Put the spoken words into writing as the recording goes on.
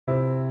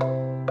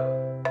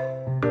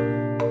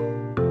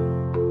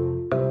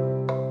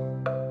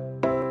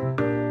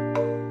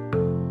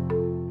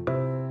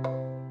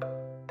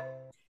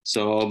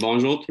So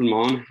bonjour tout le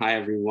monde. Hi,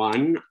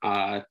 everyone.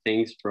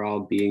 Thanks for all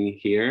being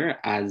here.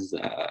 As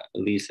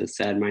Elisa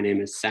said, my name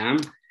is Sam.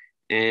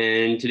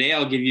 And today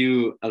I'll give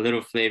you a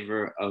little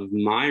flavor of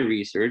my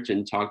research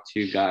and talk to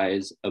you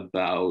guys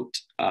about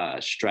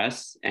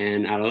stress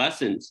and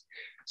adolescence.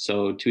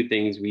 So two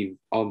things we've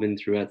all been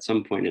through at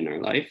some point in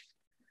our life.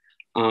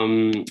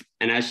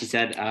 And as she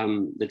said,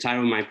 the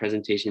title of my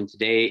presentation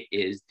today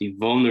is "The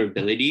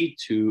Vulnerability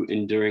to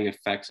Enduring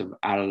Effects of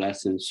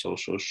Adolescent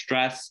Social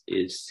Stress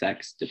is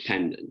Sex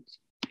Dependent."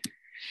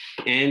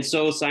 And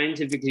so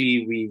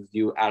scientifically, we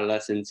view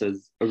adolescence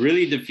as a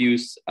really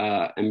diffuse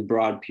and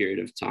broad period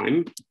of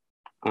time.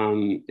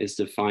 It's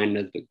defined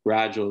as the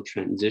gradual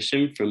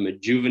transition from a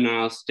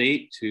juvenile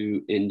state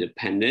to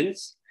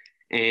independence.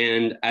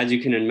 And as you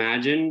can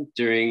imagine,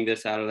 during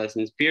this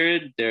adolescence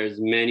period, there's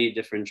many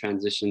different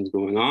transitions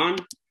going on.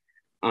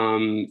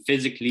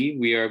 Physically,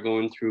 we are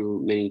going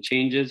through many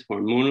changes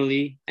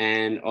hormonally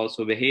and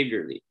also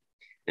behaviorally.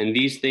 And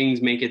these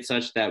things make it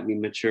such that we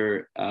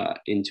mature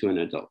into an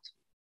adult.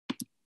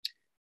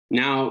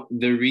 Now,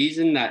 the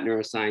reason that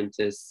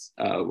neuroscientists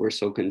were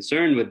so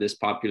concerned with this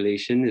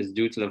population is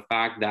due to the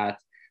fact that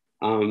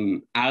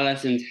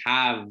adolescents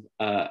have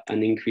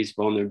an increased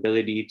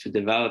vulnerability to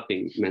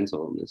developing mental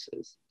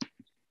illnesses.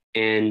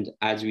 And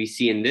as we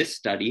see in this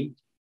study,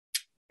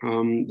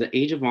 the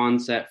age of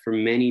onset for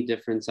many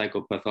different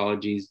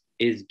psychopathologies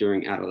is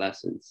during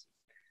adolescence.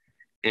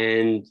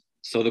 And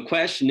so the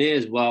question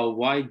is, well,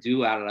 why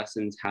do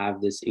adolescents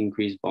have this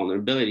increased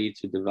vulnerability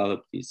to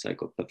develop these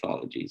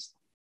psychopathologies?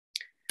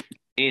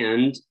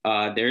 And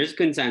there is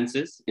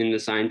consensus in the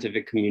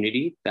scientific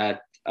community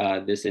that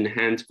this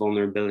enhanced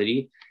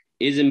vulnerability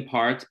is in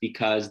part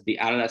because the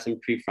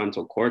adolescent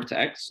prefrontal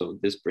cortex, so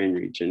this brain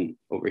region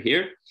over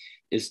here,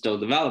 is still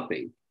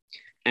developing.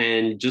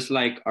 And just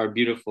like our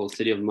beautiful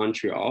city of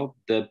Montreal,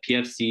 the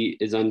PFC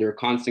is under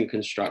constant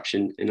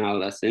construction in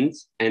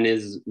adolescence and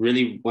is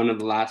really one of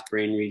the last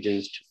brain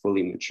regions to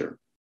fully mature.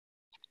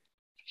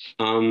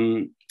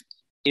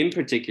 In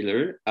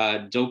particular,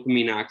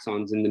 dopamine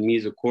axons in the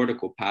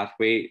mesocortical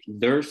pathway,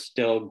 they're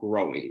still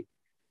growing.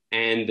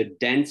 And the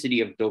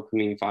density of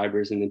dopamine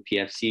fibers in the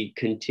PFC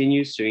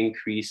continues to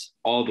increase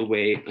all the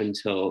way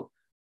until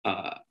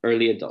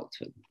early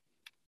adulthood.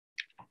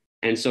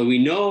 And so we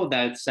know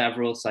that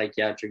several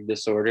psychiatric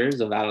disorders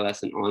of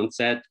adolescent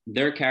onset,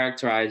 they're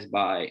characterized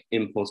by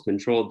impulse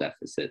control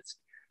deficits.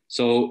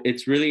 So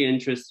it's really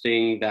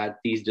interesting that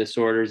these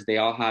disorders, they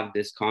all have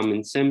this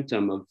common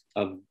symptom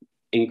of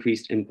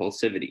increased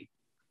impulsivity.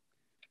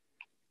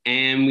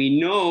 And we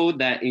know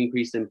that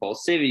increased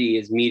impulsivity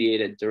is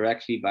mediated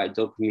directly by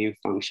dopamine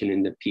function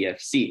in the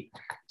PFC.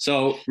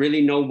 So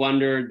really no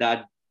wonder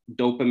that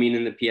dopamine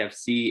in the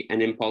PFC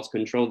and impulse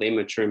control, they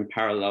mature in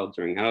parallel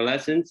during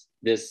adolescence.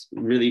 This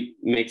really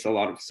makes a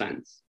lot of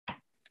sense.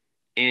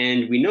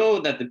 And we know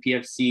that the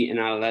PFC in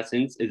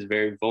adolescence is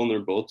very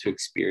vulnerable to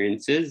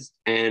experiences.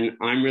 And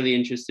I'm really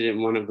interested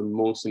in one of the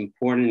most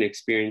important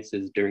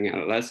experiences during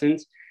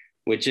adolescence,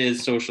 which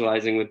is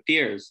socializing with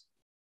peers.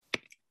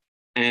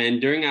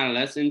 And during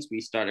adolescence, we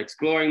start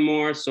exploring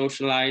more,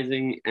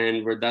 socializing,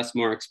 and we're thus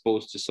more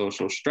exposed to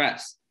social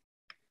stress.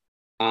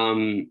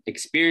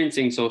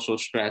 Experiencing social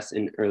stress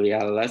in early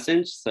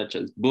adolescence, such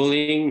as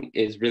bullying,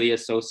 is really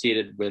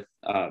associated with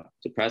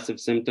depressive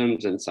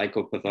symptoms and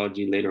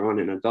psychopathology later on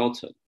in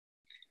adulthood.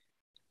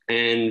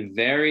 And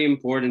very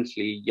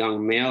importantly,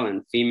 young male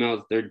and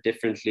females, they're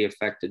differently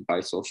affected by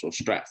social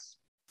stress.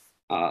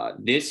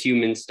 This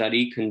human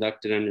study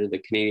conducted under the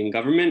Canadian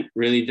government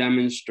really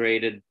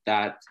demonstrated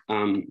that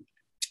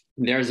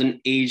there's an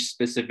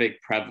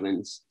age-specific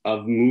prevalence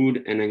of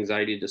mood and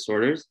anxiety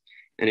disorders.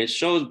 And it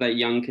shows that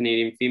young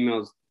Canadian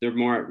females, they're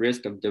more at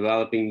risk of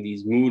developing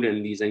these mood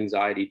and these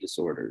anxiety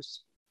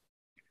disorders.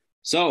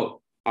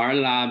 So our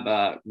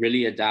lab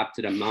really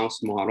adapted a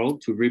mouse model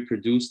to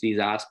reproduce these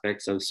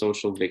aspects of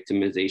social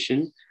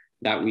victimization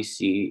that we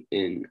see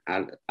in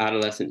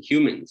adolescent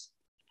humans.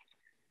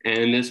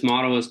 And this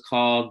model is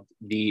called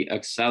the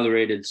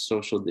accelerated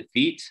social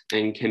defeat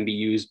and can be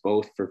used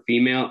both for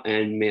female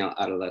and male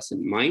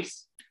adolescent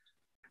mice.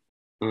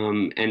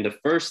 And the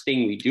first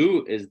thing we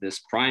do is this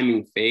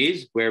priming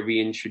phase where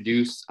we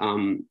introduce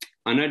an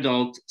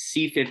adult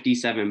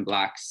C57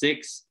 Black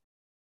 6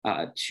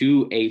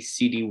 to a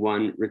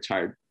CD1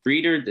 retired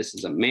breeder. This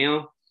is a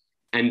male.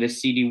 And the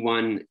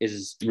CD1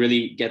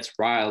 really gets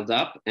riled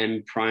up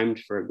and primed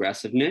for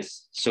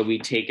aggressiveness. So we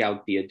take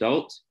out the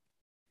adult.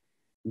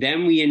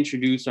 Then we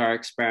introduce our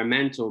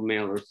experimental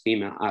male or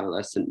female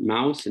adolescent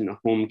mouse in the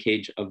home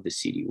cage of the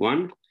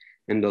CD1.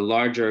 And the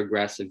larger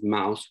aggressive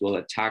mouse will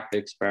attack the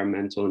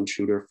experimental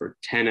intruder for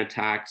 10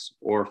 attacks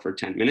or for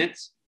 10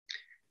 minutes.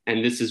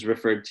 And this is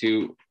referred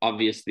to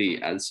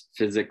obviously as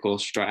physical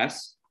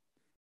stress.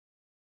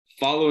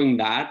 Following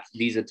that,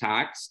 these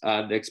attacks,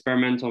 the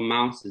experimental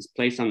mouse is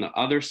placed on the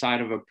other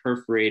side of a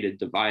perforated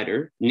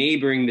divider,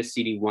 neighboring the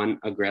CD1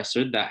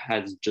 aggressor that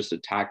has just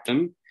attacked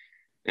them.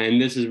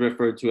 And this is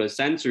referred to as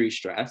sensory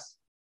stress.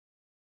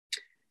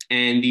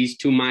 And these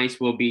two mice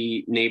will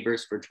be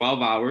neighbors for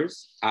 12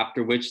 hours,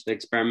 after which the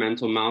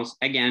experimental mouse,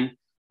 again,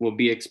 will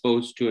be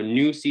exposed to a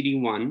new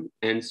CD1.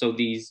 And so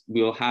these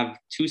will have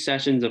 2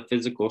 sessions of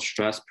physical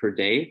stress per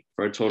day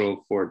for a total of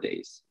 4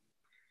 days.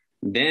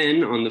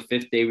 Then on the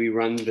 5th day, we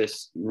run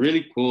this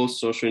really cool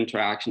social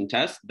interaction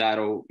test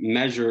that'll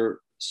measure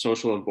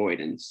social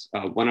avoidance,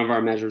 one of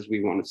our measures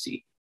we want to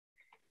see.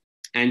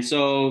 And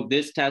so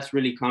this test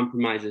really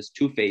compromises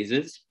 2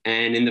 phases.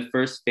 And in the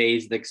first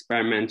phase, the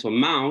experimental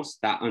mouse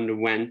that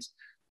underwent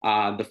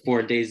the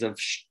 4 days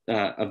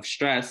of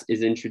stress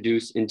is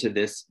introduced into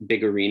this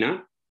big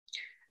arena.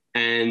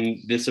 And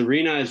this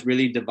arena is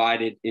really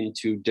divided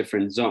into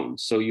different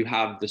zones. So you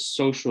have the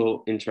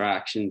social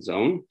interaction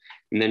zone,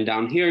 and then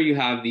down here you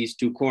have these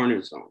 2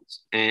 corner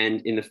zones.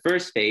 And in the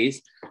first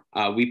phase,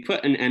 we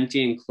put an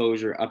empty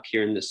enclosure up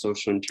here in the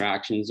social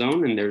interaction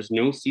zone, and there's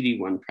no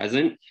CD1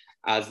 present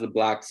as the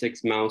black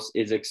 6 mouse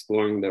is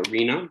exploring the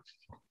arena.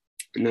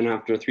 And then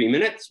after 3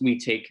 minutes, we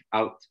take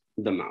out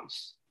the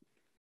mouse.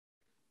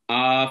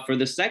 For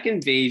the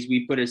second phase,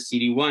 we put a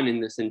CD1 in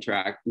this in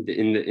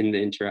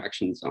the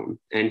interaction zone,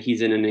 and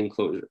he's in an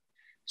enclosure.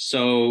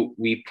 So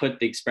we put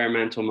the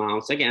experimental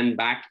mouse again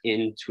back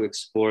in to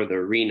explore the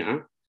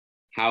arena.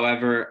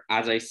 However,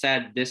 as I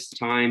said, this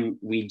time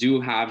we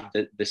do have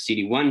the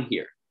CD1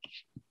 here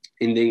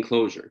in the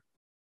enclosure.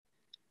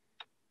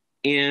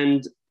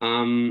 And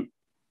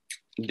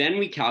then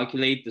we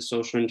calculate the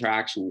social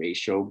interaction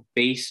ratio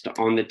based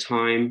on the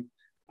time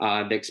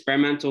the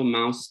experimental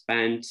mouse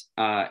spent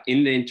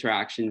in the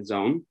interaction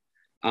zone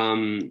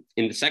in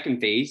the second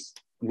phase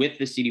with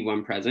the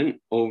CD1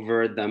 present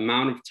over the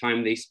amount of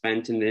time they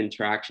spent in the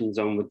interaction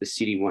zone with the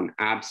CD1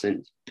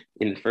 absent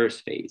in the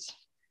first phase.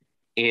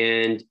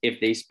 And if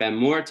they spend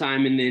more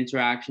time in the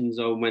interaction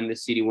zone when the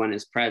CD1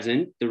 is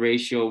present, the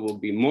ratio will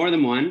be more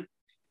than 1,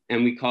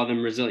 and we call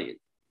them resilient.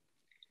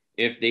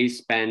 If they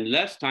spend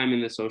less time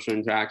in the social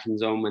interaction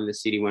zone when the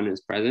CD1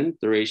 is present,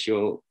 the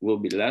ratio will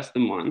be less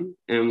than 1,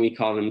 and we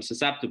call them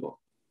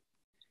susceptible.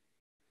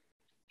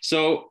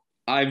 So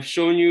I've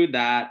shown you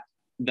that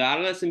the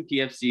adolescent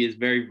PFC is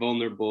very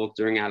vulnerable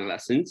during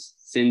adolescence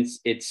since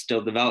it's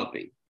still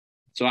developing.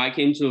 So I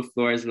came to a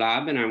Flores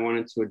lab and I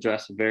wanted to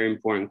address a very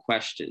important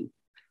question.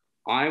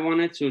 I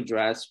wanted to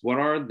address what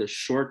are the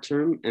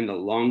short-term and the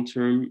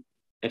long-term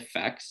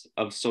effects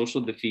of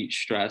social defeat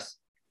stress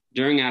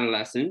during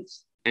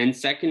adolescence. And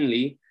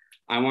secondly,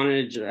 I want to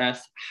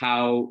address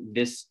how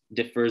this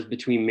differs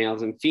between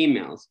males and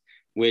females,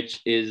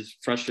 which is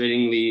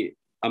frustratingly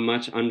a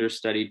much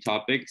understudied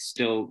topic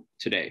still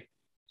today.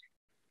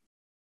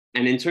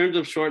 And in terms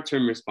of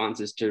short-term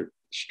responses to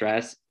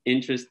stress,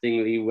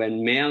 interestingly,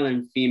 when male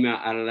and female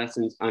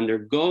adolescents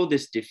undergo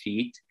this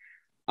defeat,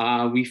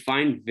 we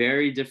find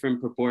very different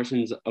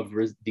proportions of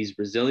these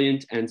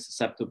resilient and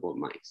susceptible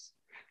mice.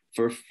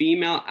 For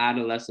female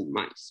adolescent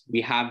mice,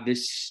 we have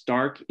this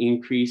stark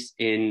increase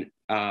in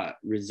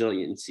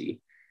resiliency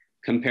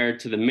compared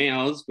to the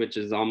males, which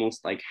is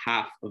almost like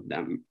half of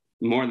them,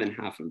 more than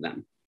half of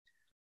them.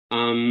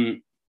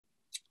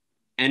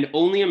 And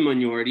only a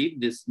minority,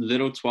 this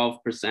little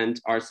 12%,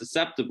 are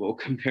susceptible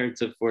compared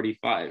to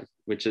 45,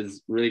 which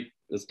is really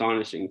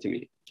astonishing to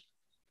me.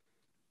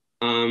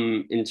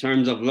 In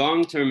terms of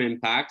long-term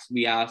impacts,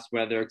 we asked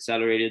whether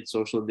accelerated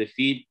social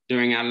defeat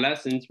during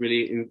adolescence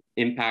really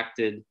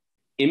impacted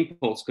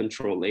impulse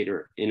control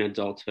later in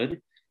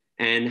adulthood,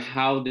 and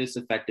how this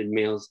affected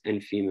males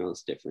and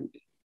females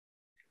differently.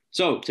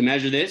 So to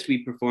measure this, we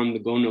performed the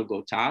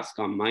go-no-go task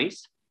on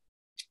mice.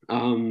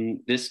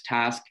 This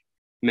task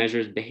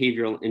measures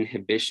behavioral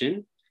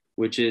inhibition,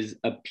 which is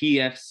a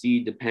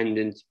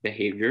PFC-dependent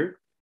behavior.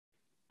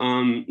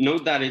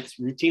 Note that it's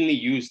routinely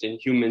used in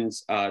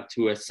humans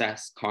to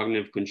assess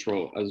cognitive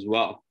control as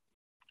well.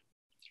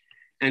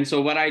 And so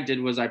what I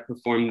did was I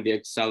performed the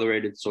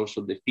accelerated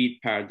social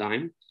defeat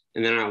paradigm,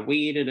 and then I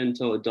waited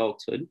until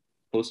adulthood,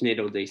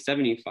 postnatal day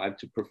 75,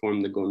 to perform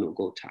the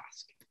go-no-go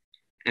task.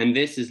 And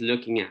this is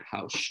looking at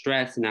how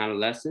stress in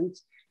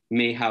adolescence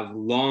may have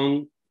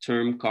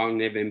long-term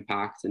cognitive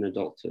impacts in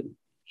adulthood.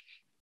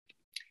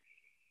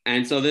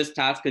 And so this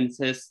task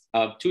consists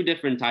of 2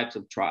 different types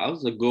of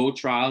trials, a go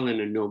trial and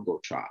a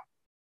no-go trial.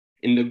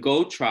 In the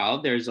go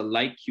trial, there's a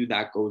light cue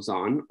that goes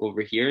on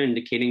over here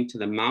indicating to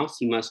the mouse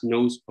he must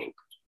nose poke.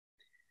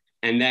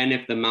 And then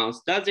if the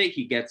mouse does it,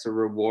 he gets a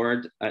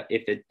reward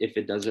if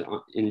it does it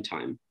in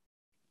time.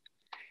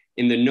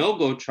 In the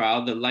no-go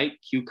trial, the light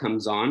cue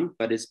comes on,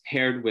 but is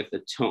paired with a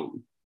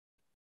tone.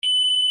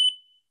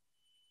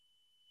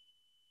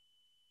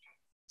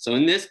 So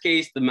in this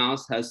case, the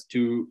mouse has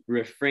to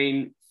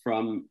refrain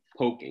from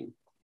poking.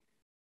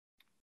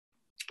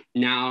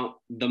 Now,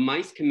 the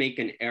mice can make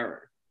an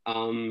error.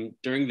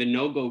 During the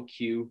no-go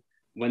cue,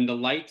 when the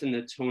light and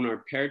the tone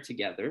are paired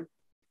together,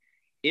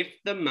 if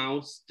the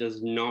mouse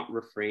does not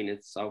refrain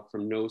itself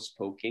from nose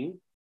poking,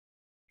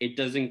 it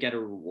doesn't get a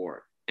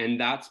reward. And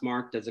that's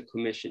marked as a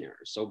commission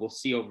error. So we'll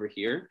see over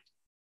here,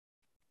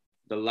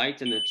 the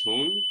light and the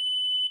tone.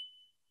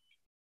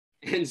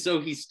 And so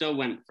he still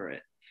went for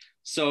it.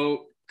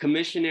 So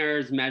commission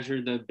errors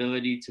measure the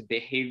ability to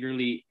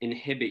behaviorally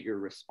inhibit your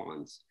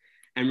response.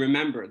 And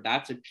remember,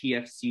 that's a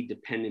PFC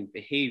dependent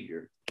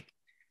behavior.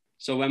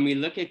 So when we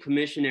look at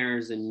commission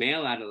errors in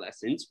male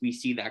adolescents, we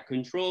see that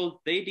controls,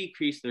 they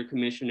decrease their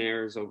commission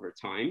errors over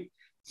time,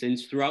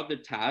 since throughout the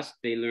task,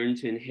 they learn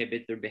to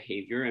inhibit their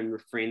behavior and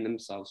refrain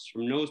themselves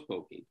from nose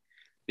poking.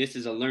 This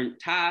is a learned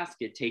task.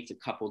 It takes a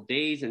couple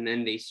days, and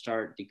then they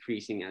start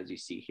decreasing, as you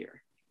see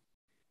here.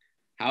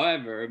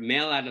 However,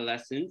 male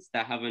adolescents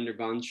that have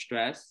undergone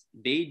stress,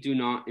 they do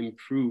not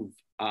improve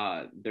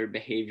their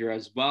behavior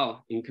as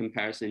well in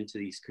comparison to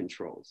these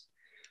controls.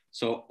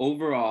 So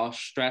overall,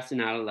 stress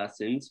in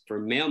adolescence for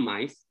male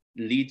mice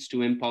leads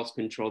to impulse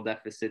control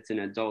deficits in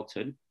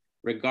adulthood,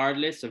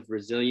 regardless of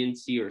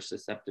resiliency or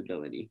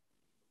susceptibility.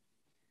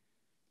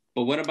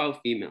 But what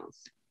about females?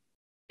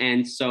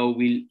 And so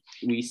we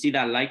see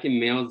that like in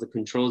males, the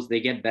controls, they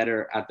get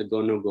better at the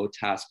go, no-go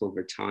task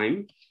over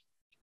time.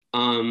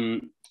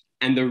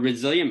 And the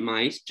resilient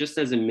mice, just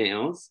as in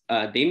males,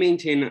 they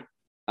maintain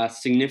a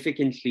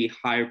significantly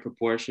higher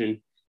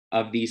proportion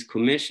of these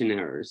commission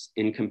errors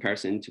in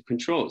comparison to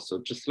controls.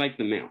 So just like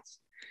the males.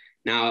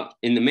 Now,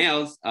 in the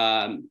males,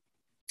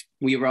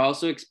 we were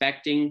also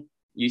expecting,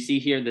 you see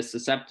here, the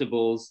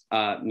susceptibles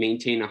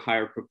maintain a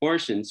higher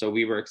proportion. So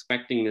we were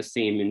expecting the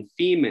same in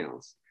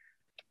females.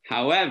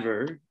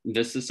 However,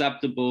 the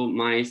susceptible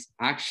mice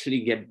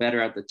actually get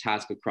better at the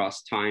task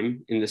across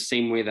time in the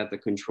same way that the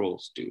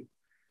controls do.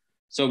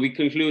 So we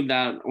conclude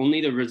that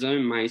only the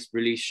resilient mice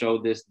really show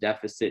this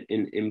deficit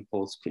in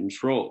impulse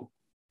control.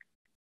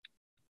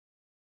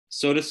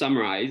 So to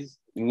summarize,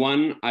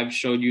 one, I've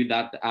showed you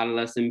that the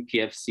adolescent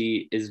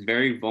PFC is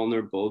very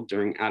vulnerable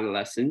during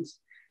adolescence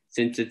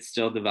since it's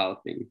still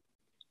developing.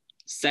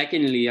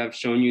 Secondly, I've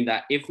shown you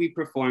that if we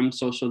perform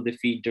social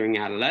defeat during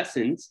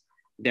adolescence,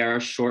 there are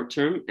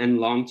short-term and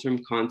long-term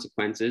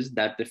consequences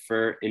that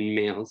differ in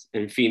males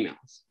and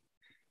females.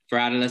 For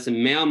adolescent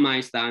male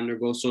mice that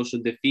undergo social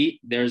defeat,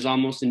 there's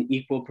almost an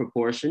equal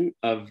proportion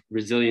of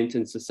resilient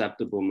and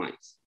susceptible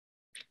mice.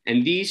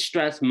 And these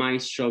stress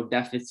mice show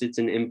deficits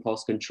in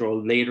impulse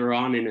control later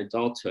on in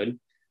adulthood,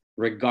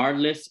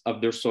 regardless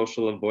of their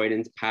social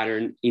avoidance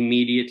pattern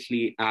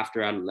immediately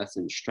after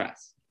adolescent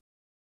stress.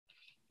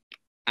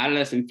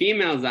 Adolescent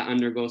females that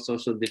undergo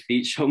social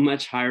defeat show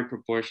much higher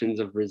proportions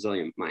of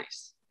resilient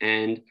mice.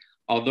 And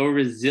although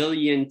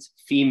resilient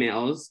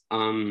females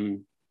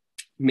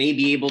may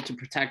be able to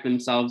protect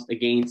themselves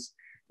against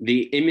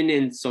the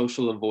imminent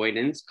social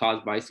avoidance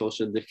caused by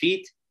social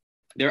defeat,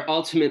 they're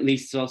ultimately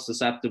still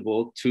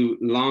susceptible to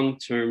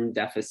long-term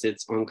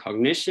deficits on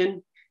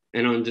cognition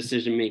and on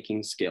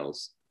decision-making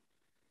skills.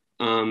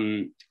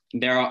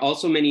 There are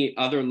also many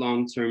other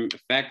long-term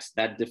effects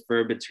that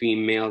differ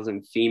between males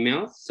and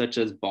females, such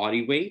as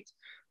body weight.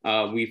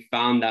 We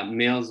found that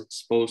males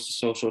exposed to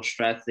social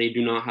stress, they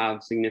do not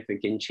have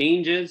significant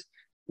changes,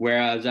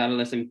 whereas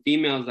adolescent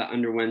females that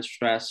underwent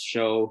stress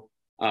show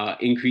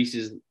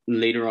increases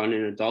later on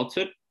in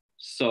adulthood.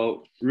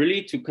 So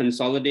really, to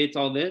consolidate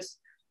all this,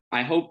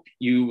 I hope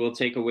you will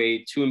take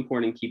away two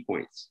important key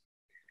points.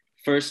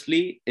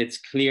 Firstly, it's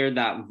clear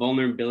that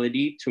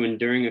vulnerability to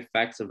enduring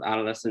effects of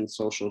adolescent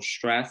social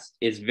stress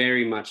is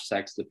very much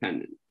sex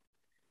dependent.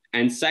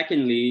 And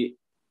secondly,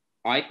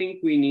 I think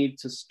we need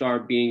to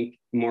start being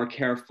more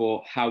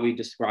careful how we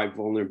describe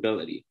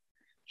vulnerability.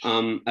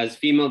 As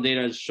female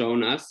data has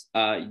shown us,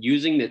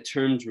 using the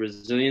terms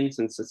resilience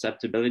and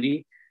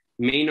susceptibility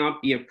may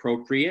not be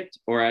appropriate,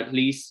 or at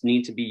least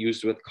need to be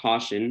used with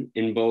caution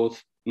in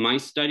both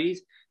mice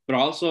studies, but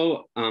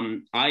also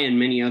I and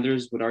many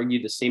others would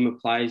argue the same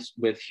applies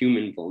with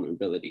human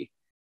vulnerability.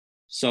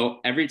 So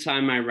every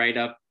time I write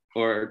up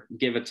or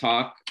give a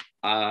talk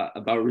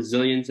about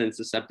resilience and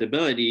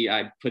susceptibility,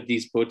 I put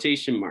these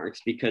quotation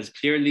marks because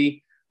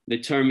clearly the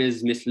term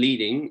is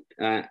misleading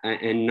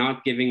and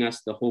not giving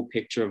us the whole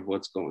picture of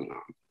what's going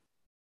on.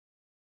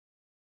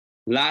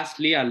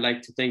 Lastly, I'd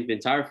like to thank the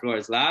entire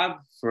Flores Lab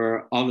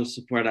for all the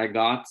support I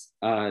got.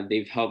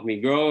 They've helped me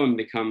grow and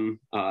become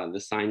the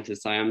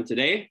scientist I am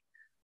today.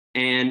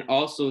 And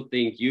also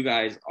thank you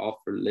guys all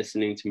for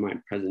listening to my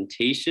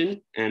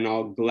presentation, and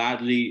I'll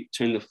gladly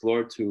turn the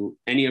floor to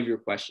any of your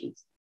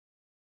questions.